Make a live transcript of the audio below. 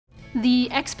The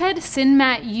Exped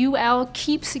SynMat UL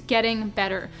keeps getting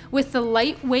better with the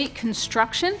lightweight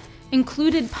construction,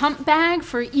 included pump bag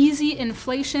for easy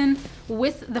inflation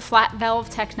with the flat valve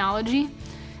technology,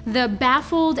 the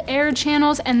baffled air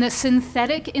channels, and the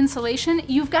synthetic insulation.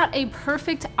 You've got a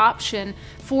perfect option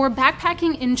for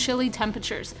backpacking in chilly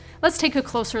temperatures. Let's take a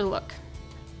closer look.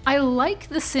 I like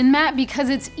the SynMat because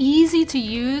it's easy to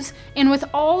use, and with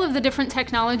all of the different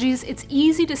technologies, it's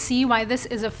easy to see why this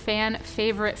is a fan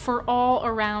favorite for all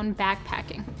around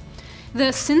backpacking.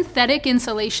 The synthetic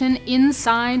insulation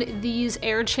inside these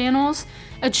air channels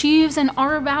achieves an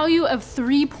R value of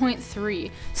 3.3.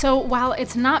 So while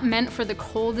it's not meant for the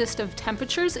coldest of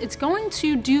temperatures, it's going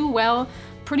to do well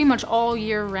pretty much all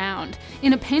year round.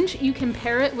 In a pinch, you can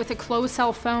pair it with a closed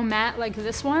cell foam mat like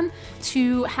this one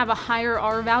to have a higher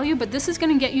R value, but this is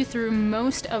going to get you through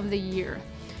most of the year.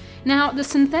 Now, the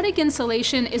synthetic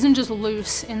insulation isn't just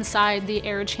loose inside the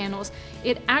air channels.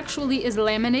 It actually is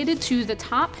laminated to the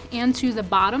top and to the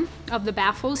bottom of the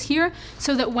baffles here,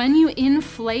 so that when you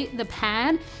inflate the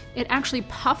pad, it actually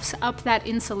puffs up that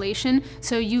insulation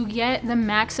so you get the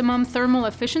maximum thermal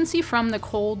efficiency from the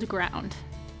cold ground.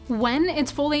 When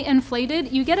it's fully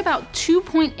inflated, you get about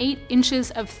 2.8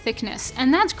 inches of thickness,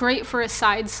 and that's great for a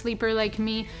side sleeper like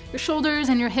me. Your shoulders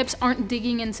and your hips aren't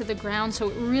digging into the ground, so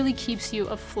it really keeps you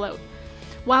afloat.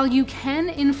 While you can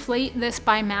inflate this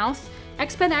by mouth,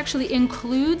 Exped actually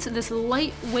includes this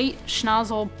lightweight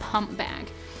schnozzle pump bag.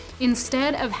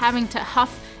 Instead of having to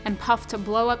huff and puff to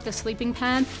blow up the sleeping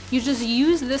pad, you just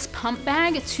use this pump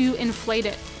bag to inflate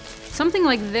it. Something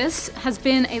like this has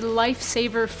been a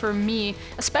lifesaver for me,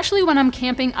 especially when I'm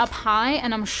camping up high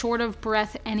and I'm short of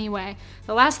breath anyway.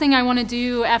 The last thing I want to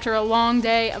do after a long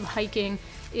day of hiking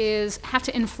is have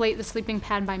to inflate the sleeping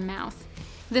pad by mouth.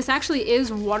 This actually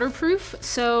is waterproof,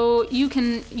 so you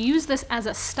can use this as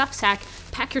a stuff sack,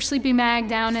 pack your sleeping bag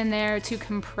down in there to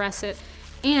compress it,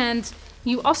 and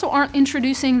you also aren't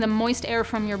introducing the moist air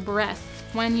from your breath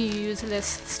when you use this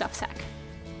stuff sack.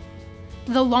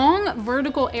 The long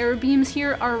vertical air beams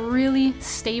here are really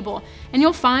stable, and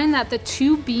you'll find that the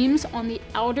two beams on the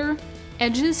outer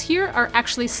edges here are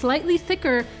actually slightly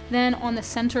thicker than on the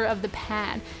center of the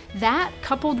pad. That,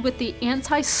 coupled with the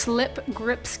anti-slip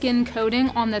grip skin coating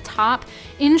on the top,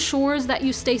 ensures that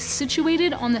you stay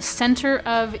situated on the center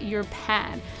of your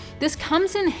pad. This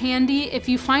comes in handy if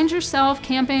you find yourself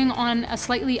camping on a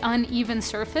slightly uneven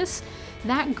surface.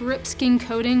 That grip skin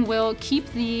coating will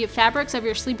keep the fabrics of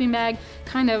your sleeping bag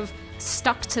kind of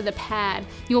stuck to the pad.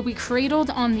 You'll be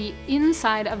cradled on the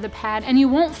inside of the pad, and you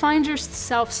won't find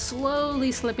yourself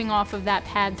slowly slipping off of that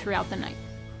pad throughout the night.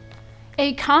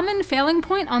 A common failing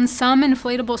point on some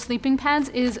inflatable sleeping pads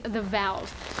is the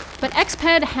valve, but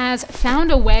Exped has found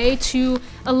a way to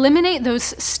eliminate those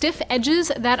stiff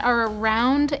edges that are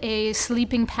around a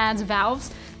sleeping pad's valves.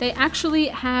 They actually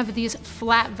have these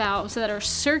flat valves that are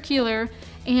circular,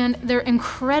 and they're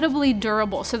incredibly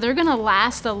durable, so they're gonna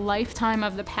last the lifetime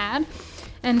of the pad.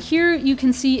 And here you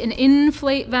can see an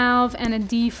inflate valve and a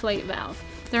deflate valve.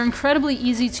 They're incredibly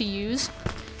easy to use.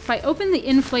 If I open the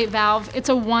inflate valve, it's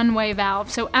a one-way valve,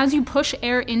 so as you push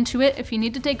air into it, if you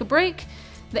need to take a break,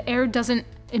 the air doesn't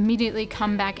immediately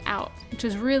come back out, which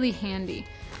is really handy.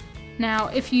 Now,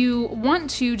 if you want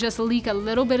to just leak a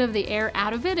little bit of the air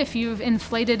out of it, if you've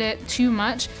inflated it too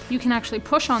much, you can actually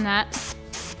push on that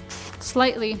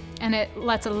slightly, and it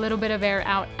lets a little bit of air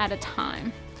out at a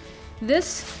time.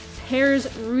 This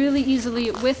pairs really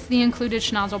easily with the included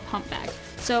schnozzle pump bag.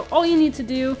 So all you need to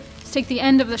do is take the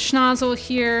end of the schnozzle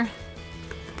here,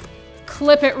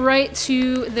 clip it right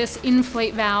to this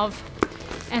inflate valve,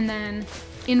 and then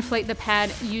inflate the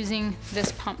pad using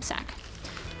this pump sack.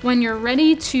 When you're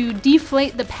ready to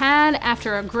deflate the pad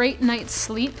after a great night's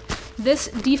sleep, this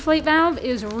deflate valve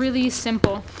is really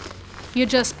simple. You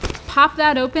just pop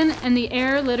that open and the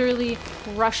air literally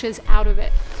rushes out of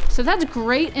it. So that's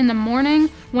great in the morning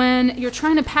when you're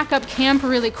trying to pack up camp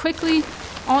really quickly.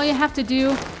 All you have to do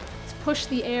is push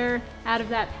the air out of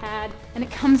that pad and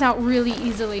it comes out really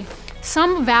easily.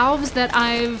 Some valves that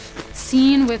I've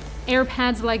seen with air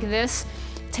pads like this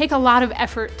take a lot of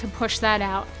effort to push that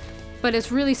out, but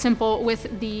it's really simple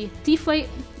with the deflate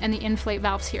and the inflate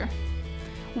valves here.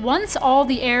 Once all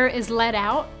the air is let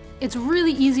out, it's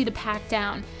really easy to pack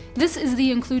down. This is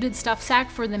the included stuff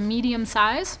sack for the medium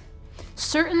size.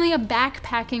 Certainly a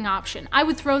backpacking option. I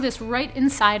would throw this right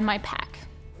inside my pack.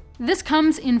 This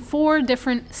comes in 4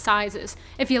 different sizes.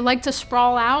 If you like to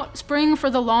sprawl out, spring for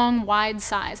the long, wide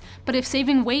size. But if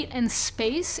saving weight and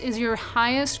space is your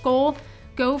highest goal,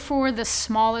 go for the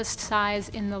smallest size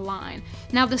in the line.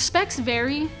 Now the specs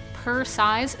vary per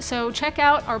size, so check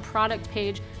out our product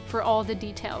page for all the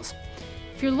details.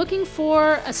 If you're looking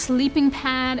for a sleeping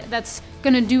pad that's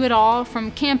gonna do it all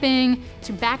from camping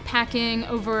to backpacking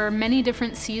over many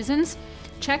different seasons,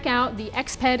 check out the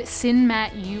Exped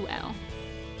SynMat UL.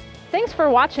 Thanks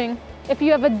for watching. If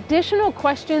you have additional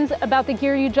questions about the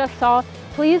gear you just saw,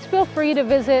 please feel free to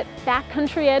visit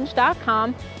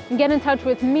backcountryedge.com and get in touch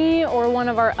with me or one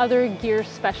of our other gear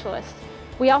specialists.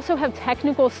 We also have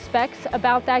technical specs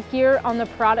about that gear on the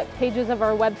product pages of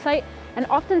our website, and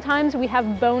oftentimes we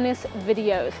have bonus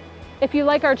videos. If you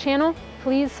like our channel,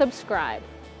 please subscribe.